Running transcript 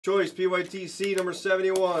Choice PYTC number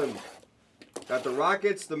 71. Got the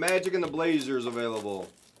Rockets, the Magic, and the Blazers available.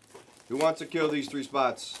 Who wants to kill these 3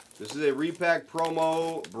 spots? This is a repack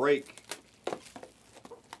promo break.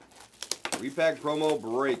 Repack promo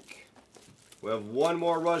break. We have 1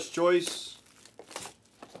 more rush choice.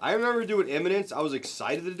 I remember doing Eminence. I was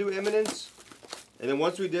excited to do Eminence. And then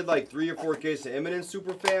once we did like 3 or 4 cases of Eminence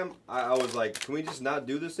Super Fam, I was like, can we just not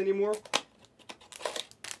do this anymore?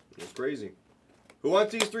 It's crazy. Who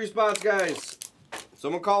wants these 3 spots, guys?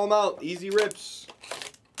 Someone call them out. Easy rips.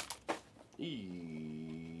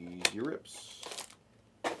 Easy rips.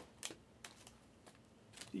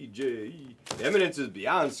 DJ. Eminence is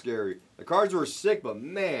beyond scary. The cards were sick, but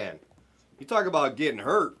man, you talk about getting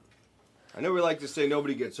hurt. I know we like to say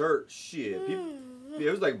nobody gets hurt. Shit. People, yeah,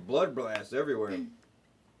 it was like blood blast everywhere. It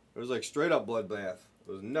was like straight up blood bath.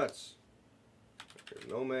 It was nuts. There's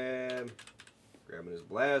Nomad. Grabbing his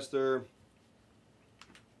blaster.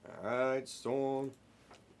 Alright, Storm.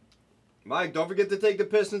 Mike, don't forget to take the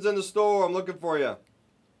Pistons in the store. I'm looking for you.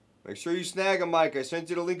 Make sure you snag them, Mike. I sent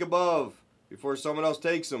you the link above before someone else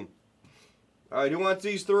takes them. Alright, who wants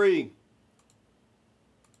these 3?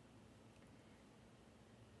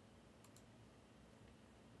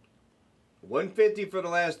 $150 for the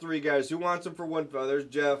last 3 guys. Who wants them for $150? Oh, there's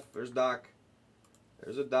Jeff. There's Doc.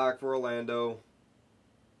 There's a Doc for Orlando.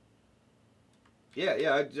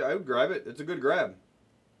 Yeah, I would grab it. It's a good grab.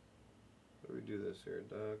 How do we do this here?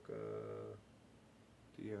 Doc,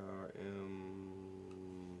 DRM,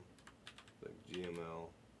 like GML.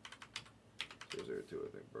 There's there too,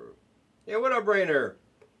 I think, bro. Yeah, what up, Brainer?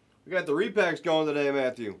 We got the repacks going today,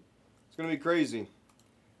 Matthew. It's going to be crazy.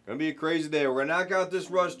 Going to be a crazy day. We're going to knock out this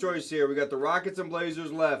rush choice here. We got the Rockets and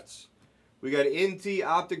Blazers lefts. We got NT,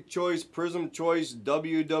 Optic Choice, Prism Choice,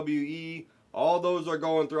 WWE. All those are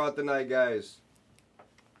going throughout the night, guys.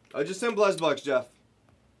 Just send Bucks, Jeff.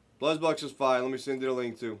 Bucks is fine. Let me send you the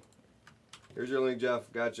link, too. Here's your link,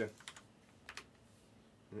 Jeff. Gotcha.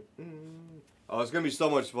 Oh, it's going to be so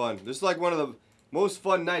much fun. This is like one of the most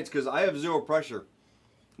fun nights because I have 0 pressure.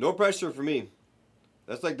 No pressure for me.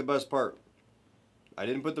 That's like the best part. I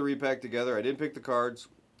didn't put the repack together. I didn't pick the cards.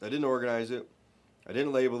 I didn't organize it. I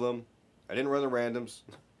didn't label them. I didn't run the randoms.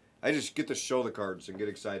 I just get to show the cards and get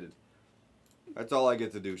excited. That's all I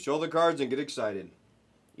get to do. Show the cards and get excited.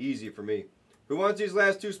 Easy for me. Who wants these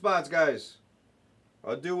last 2 spots, guys?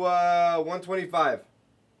 I'll do 125.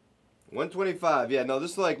 125. Yeah, no,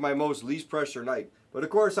 this is like my most least pressure night. But of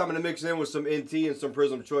course, I'm going to mix it in with some NT and some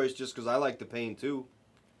Prism Choice just because I like the pain too.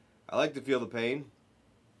 I like to feel the pain.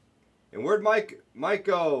 And where'd Mike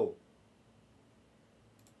go?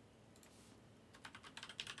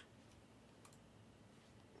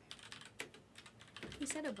 He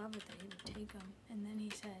said above it that he would take them, and then he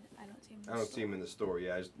said, I don't see him in the store. I don't see him in the store.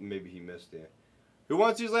 Yeah, maybe he missed it. Who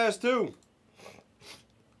wants these last 2?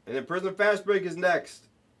 And then Prism Fast Break is next.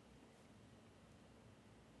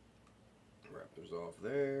 Raptors off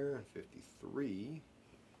there. 53.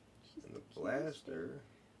 And the blaster.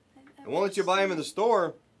 I won't let you buy him in the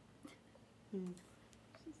store.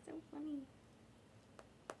 She's so funny.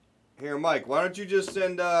 Here, Mike, why don't you just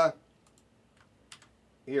send,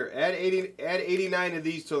 here, add 89 of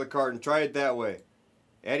these to the cart and try it that way.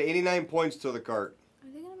 Add 89 points to the cart.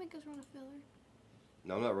 Are they going to make us run a filler?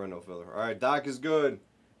 No, I'm not running no filler. All right, Doc is good.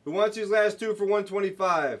 Who wants these last 2 for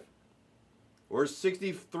 125? Or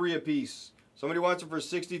 63 apiece? Somebody wants them for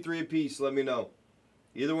 63 apiece, let me know.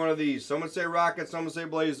 Either one of these. Someone say Rockets, someone say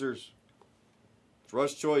Blazers. It's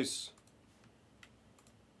rush choice.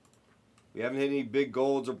 We haven't hit any big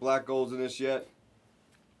golds or black golds in this yet.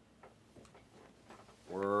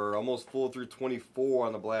 We're almost full through 24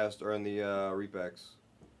 on the blast or on the repacks.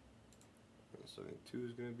 72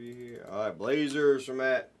 is going to be here. All right, Blazers for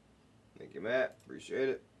Matt. Thank you, Matt. Appreciate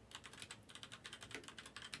it.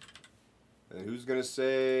 And who's going to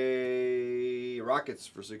say Rockets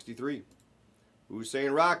for 63? Who's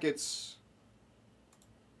saying Rockets?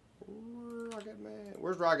 Rocket Man.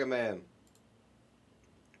 Where's Rocket Man?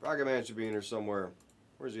 Rocket Man should be in here somewhere.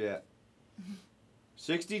 Where's he at?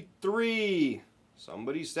 63.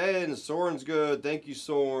 Somebody said Soren's good. Thank you,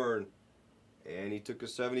 Soren. And he took a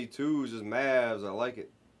 72s as Mavs. I like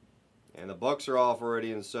it. And the Bucks are off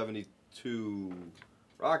already in 72.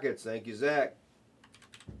 Rockets. Thank you, Zach.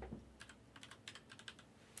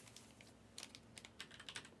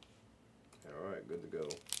 All right, good to go.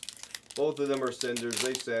 Both of them are senders.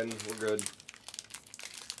 They send. We're good.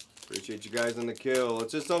 Appreciate you guys on the kill.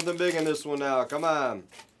 Let's hit something big in this one now. Come on.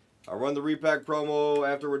 I'll run the repack promo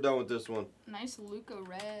after we're done with this one. Nice Luca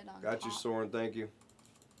red on Got top. you, Soren. Thank you.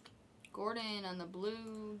 Gordon on the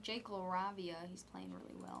blue. Jake LaRavia. He's playing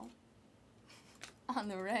really well. on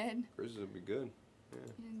the red. Chris would be good. Yeah.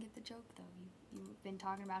 You didn't get the joke, though. You've been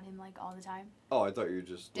talking about him, like, all the time. Oh, I thought you were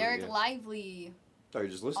just... Derek Lively. I thought you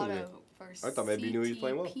were just listening to me. For I thought maybe you knew he was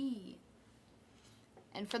playing well.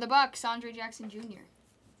 And for the Bucks, Andre Jackson Jr.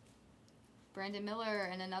 Brandon Miller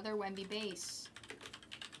and another Wemby base.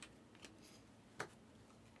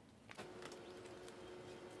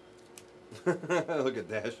 Look at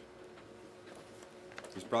Dash.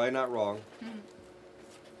 He's probably not wrong.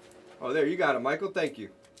 Oh, there, you got it, Michael. Thank you.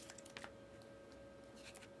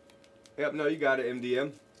 Yep, no, you got it,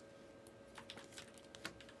 MDM.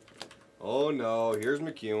 Oh, no. Here's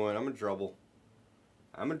McEwen. I'm in trouble.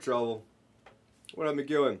 I'm in trouble. What up,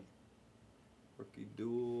 McEwen? Rookie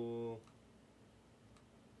duel.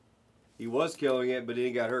 He was killing it, but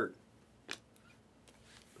he got hurt.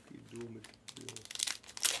 Rookie duel,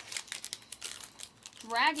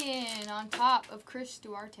 Dragon on top of Chris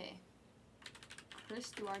Duarte.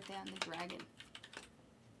 Chris Duarte on the Dragon.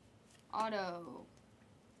 Auto.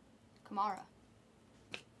 Kamara.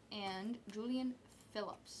 And Julian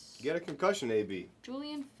Phillips. You got a concussion, AB.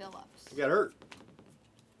 Julian Phillips. He got hurt.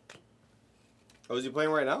 Oh, is he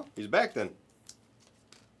playing right now? He's back then.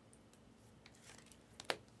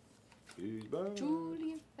 He's back.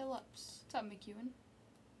 Julian Phillips. What's up, McEwen?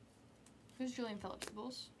 Who's Julian Phillips? The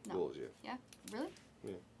Bulls? No. Bulls, yeah. Yeah? Really?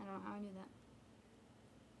 Yeah. I don't know how I knew that.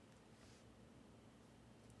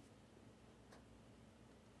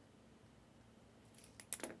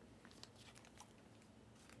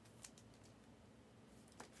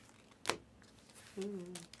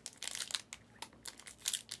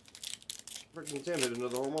 Freaking Tim hit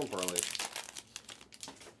another home run parlay.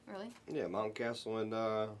 Really? Yeah, Mountain Castle and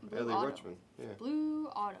Ellie Richmond. Yeah. Blue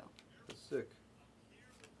auto. That's sick.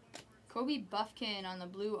 Kobe Buffkin on the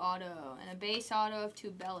blue auto. And a base auto of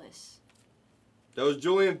Tubelis. That was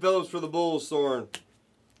Julian Phillips for the Bulls, Soren.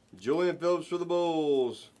 Julian Phillips for the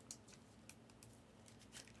Bulls.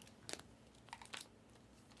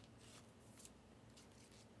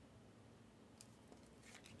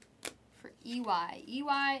 For EY.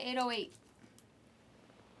 EY 808.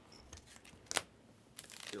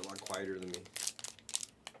 You're a lot quieter than me.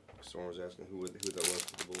 Soren was asking who that was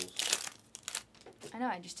for the Bulls. I know,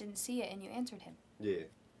 I just didn't see it and you answered him. Yeah.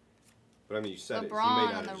 But I mean, you said LeBron it. You may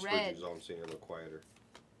not on have the just heard red. you, so I'm saying you're a little quieter.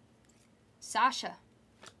 Sasha.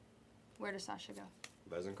 Where does Sasha go?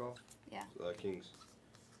 Bezenkov? Yeah. Kings.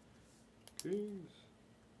 Kings.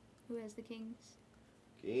 Who has the Kings?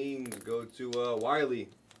 Kings go to Wiley.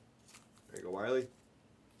 There you go, Wiley.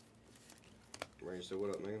 Ready to say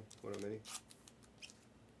what up, man? What up, Minnie?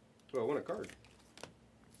 Oh, I won a card.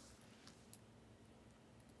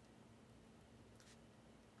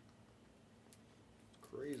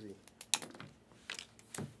 Crazy.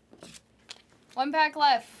 One pack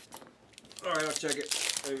left. All right, I'll check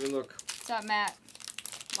it. I'll even look. What's up, Matt?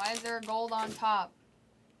 Why is there a gold on top?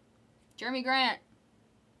 Jeremy Grant.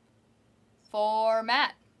 For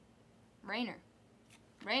Matt. Rayner.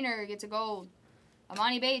 Rayner gets a gold.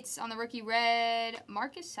 Amani Bates on the rookie red.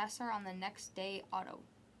 Marcus Sasser on the next day auto.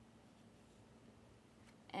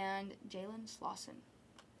 And Jalen Slauson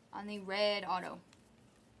on the red auto.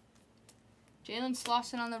 Jalen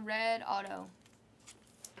Slauson on the red auto.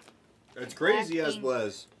 It's crazy,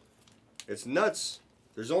 Esblez. It's nuts.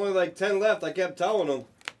 There's only like 10 left. I kept telling them,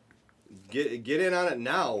 get in on it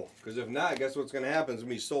now. Because if not, guess what's going to happen? It's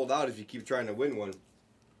going to be sold out if you keep trying to win one.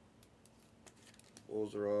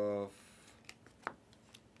 Bulls are off.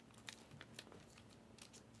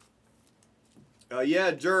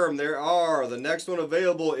 Yeah, Germ, there are. The next one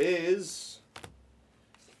available is...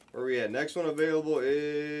 Where are we at? Next one available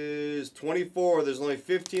is 24. There's only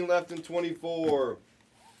 15 left in 24.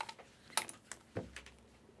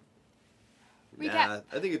 Recap. Nah,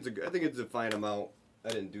 I think it's a fine amount. I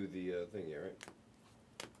didn't do the thing yet, right?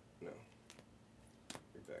 No.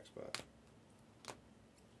 Back spot.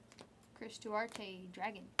 Chris Duarte,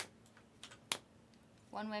 Dragon.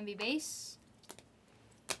 One Wemby base.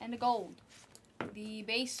 And a gold. The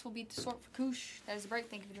base will be the sort for Koosh. That is the break.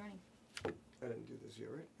 Thank you for joining. I didn't do this yet,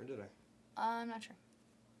 right? Or did I? I'm not sure.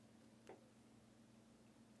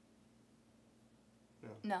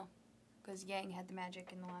 No. Because Yang had the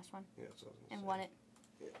magic in the last one. Yeah, that's what I was gonna and say. won it.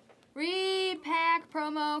 Yeah. Repack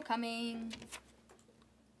promo coming.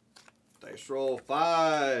 Dice roll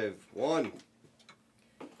 5. 1,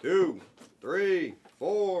 2, 3,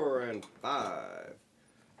 4, and 5.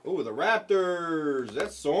 Ooh, the Raptors.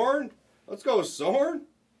 That's Soren. Let's go, Soren.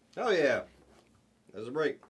 Hell yeah. There's a break.